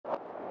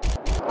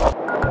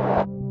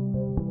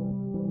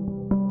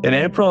In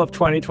April of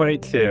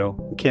 2022,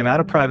 we came out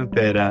of private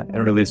beta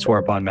and released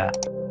Warp on Mac.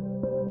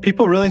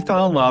 People really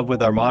fell in love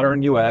with our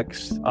modern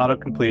UX,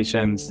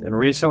 auto-completions, and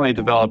recently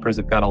developers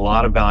have got a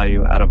lot of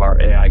value out of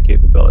our AI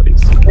capabilities.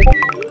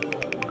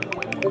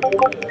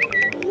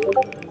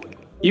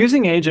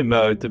 Using agent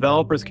mode,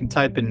 developers can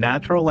type in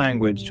natural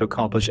language to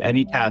accomplish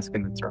any task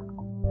in the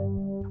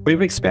terminal.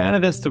 We've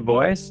expanded this to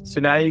voice,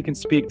 so now you can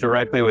speak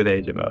directly with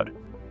agent mode.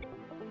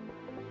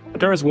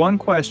 But there was one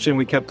question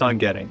we kept on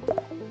getting.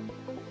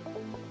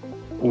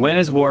 When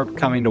is Warp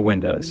coming to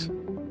Windows?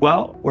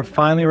 Well, we're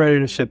finally ready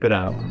to ship it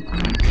out.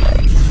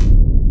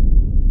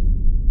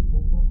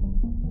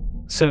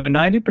 So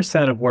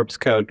 90% of Warp's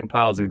code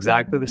compiles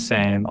exactly the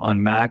same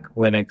on Mac,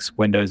 Linux,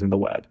 Windows, and the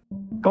web.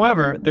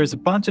 However, there's a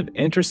bunch of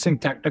interesting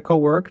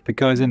technical work that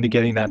goes into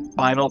getting that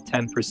final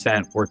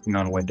 10% working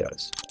on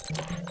Windows.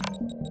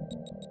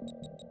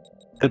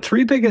 The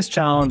three biggest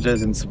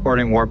challenges in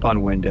supporting Warp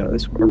on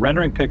Windows are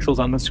rendering pixels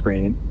on the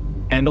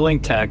screen, handling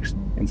text,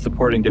 and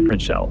supporting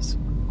different shells.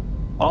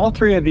 All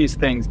three of these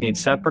things need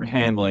separate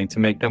handling to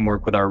make them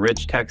work with our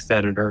rich text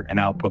editor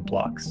and output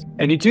blocks.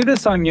 And you do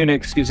this on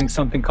Unix using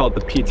something called the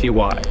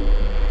ConPTY.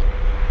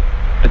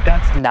 But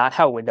that's not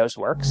how Windows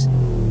works.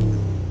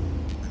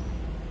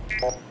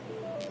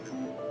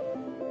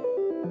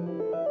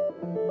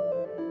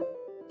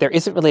 There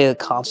isn't really a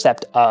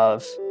concept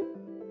of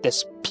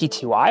this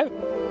PTY.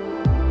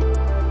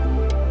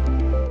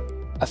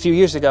 A few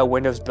years ago,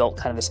 Windows built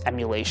kind of this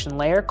emulation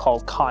layer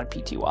called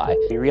ConPTY.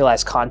 We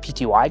realized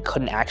ConPTY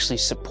couldn't actually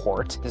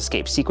support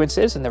escape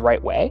sequences in the right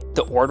way.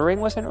 The ordering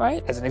wasn't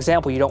right. As an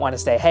example, you don't want to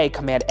say, hey,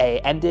 Command A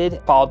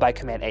ended, followed by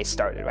Command A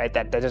started, right?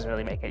 That doesn't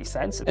really make any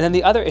sense. And then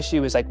the other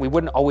issue is like, we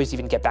wouldn't always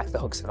even get back the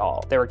hooks at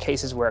all. There were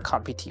cases where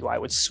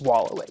ConPTY would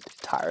swallow it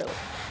entirely.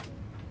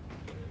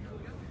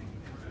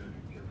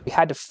 We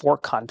had to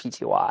fork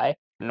ConPTY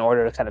in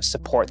order to kind of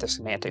support the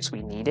semantics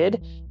we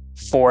needed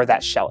for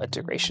that shell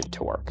integration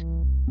to work.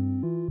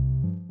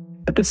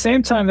 At the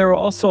same time, there were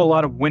also a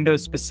lot of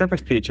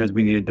Windows-specific features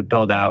we needed to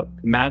build out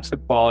to match the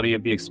quality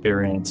of the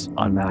experience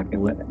on Mac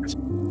and Linux.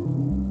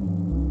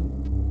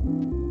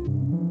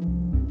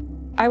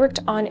 I worked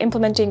on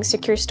implementing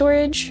secure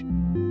storage,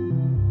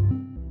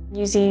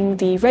 using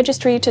the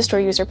registry to store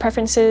user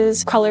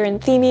preferences, color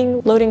and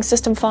theming, loading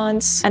system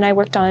fonts, and I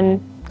worked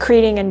on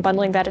creating and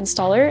bundling that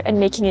installer and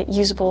making it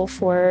usable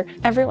for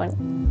everyone.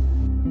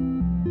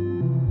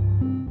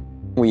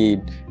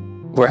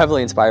 We're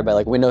heavily inspired by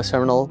like Windows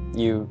Terminal.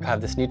 You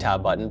have this new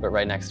tab button, but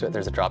right next to it,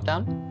 there's a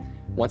drop-down.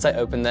 Once I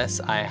open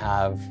this, I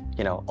have,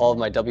 all of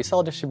my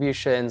WSL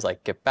distributions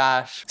like git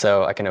bash.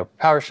 So I can open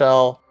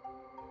PowerShell.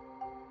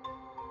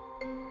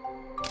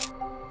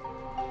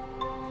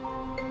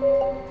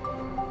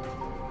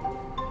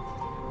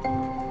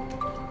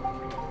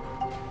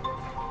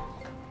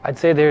 I'd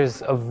say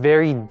there's a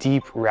very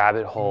deep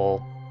rabbit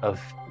hole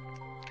of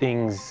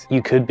things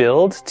you could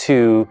build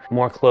to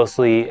more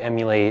closely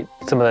emulate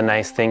some of the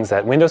nice things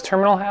that Windows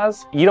Terminal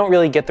has. You don't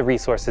really get the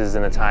resources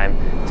and the time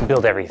to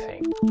build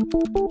everything.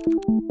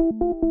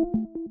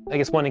 I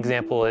guess one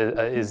example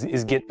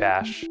is git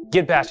bash.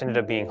 Git bash ended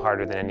up being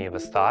harder than any of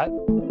us thought.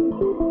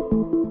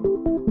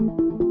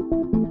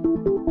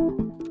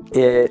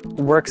 It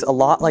works a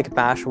lot like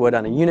bash would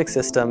on a Unix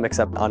system,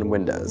 except on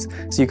Windows.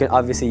 So you can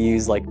obviously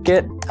use like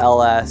git,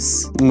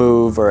 ls,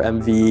 move, or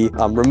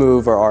mv,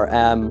 remove, or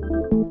rm.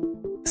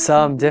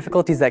 Some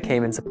difficulties that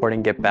came in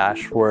supporting git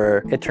bash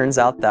were, it turns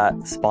out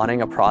that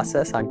spawning a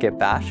process on git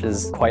bash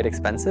is quite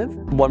expensive.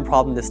 One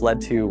problem this led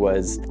to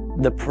was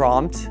the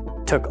prompt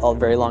took a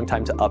very long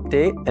time to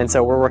update, and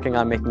so we're working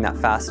on making that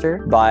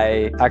faster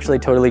by actually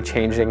totally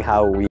changing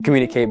how we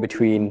communicate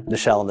between the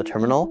shell and the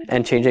terminal,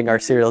 and changing our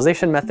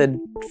serialization method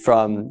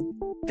from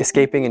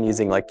escaping and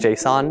using like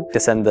JSON to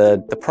send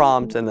the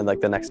prompt and then like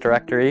the next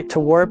directory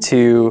to Warp,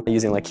 to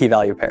using like key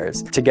value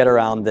pairs to get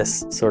around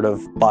this sort of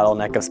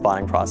bottleneck of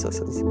spawning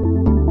processes.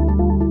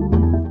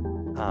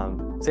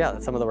 So yeah,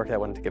 that's some of the work that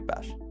went into git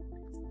bash.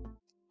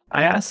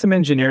 I asked some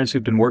engineers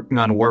who've been working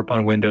on Warp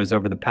on Windows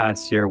over the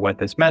past year what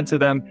this meant to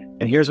them,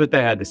 and here's what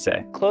they had to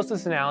say.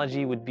 Closest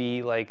analogy would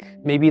be like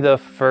maybe the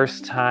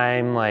first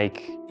time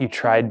like you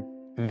tried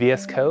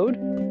VS Code,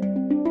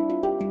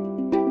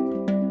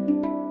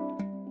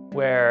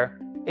 where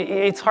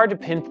it's hard to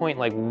pinpoint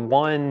like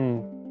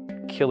one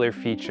killer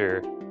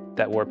feature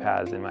that Warp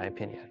has, in my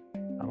opinion,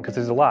 because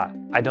there's a lot.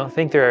 I don't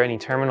think there are any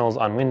terminals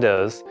on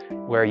Windows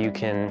where you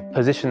can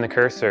position the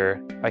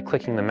cursor by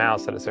clicking the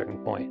mouse at a certain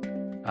point.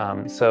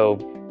 So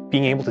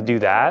being able to do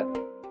that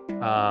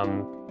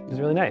is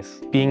really nice.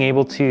 Being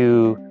able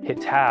to hit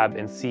tab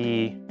and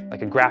see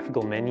like a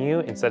graphical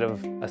menu instead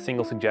of a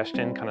single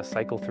suggestion kind of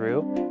cycle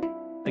through.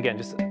 Again,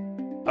 just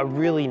a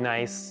really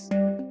nice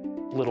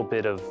little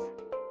bit of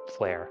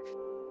flair.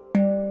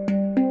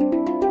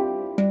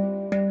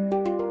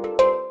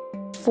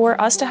 For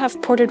us to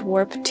have ported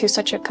Warp to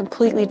such a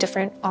completely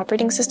different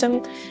operating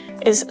system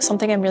is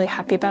something I'm really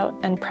happy about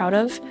and proud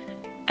of.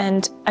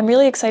 And I'm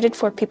really excited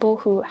for people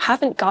who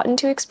haven't gotten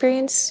to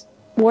experience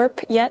Warp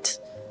yet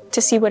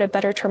to see what a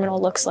better terminal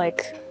looks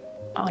like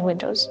on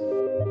Windows.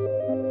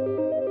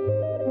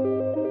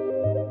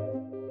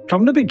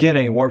 From the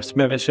beginning, Warp's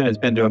mission has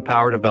been to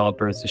empower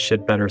developers to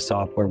ship better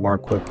software more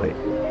quickly.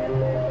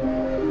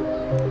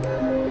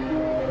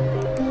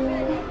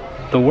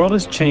 The world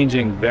is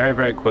changing very,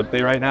 very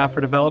quickly right now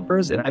for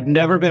developers, and I've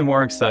never been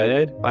more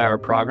excited by our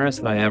progress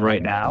than I am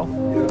right now.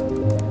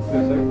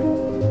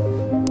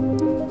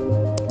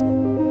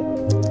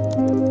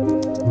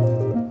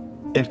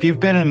 If you've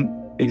been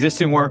an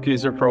existing Warp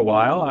user for a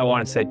while, I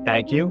want to say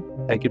thank you.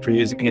 Thank you for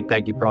using it.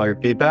 Thank you for all your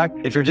feedback.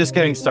 If you're just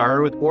getting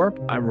started with Warp,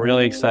 I'm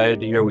really excited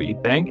to hear what you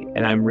think,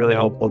 and I'm really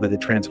hopeful that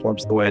it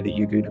transforms the way that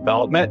you do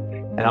development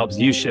and helps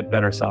you ship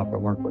better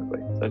software more quickly.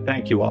 So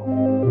thank you all.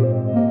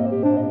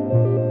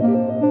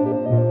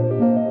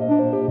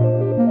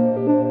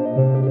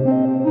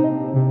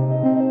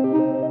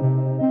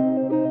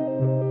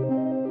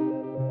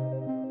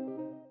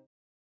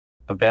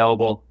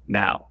 Available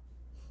now.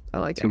 I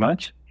like it. Too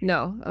much?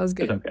 No, that was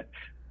good. Okay.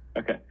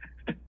 Okay.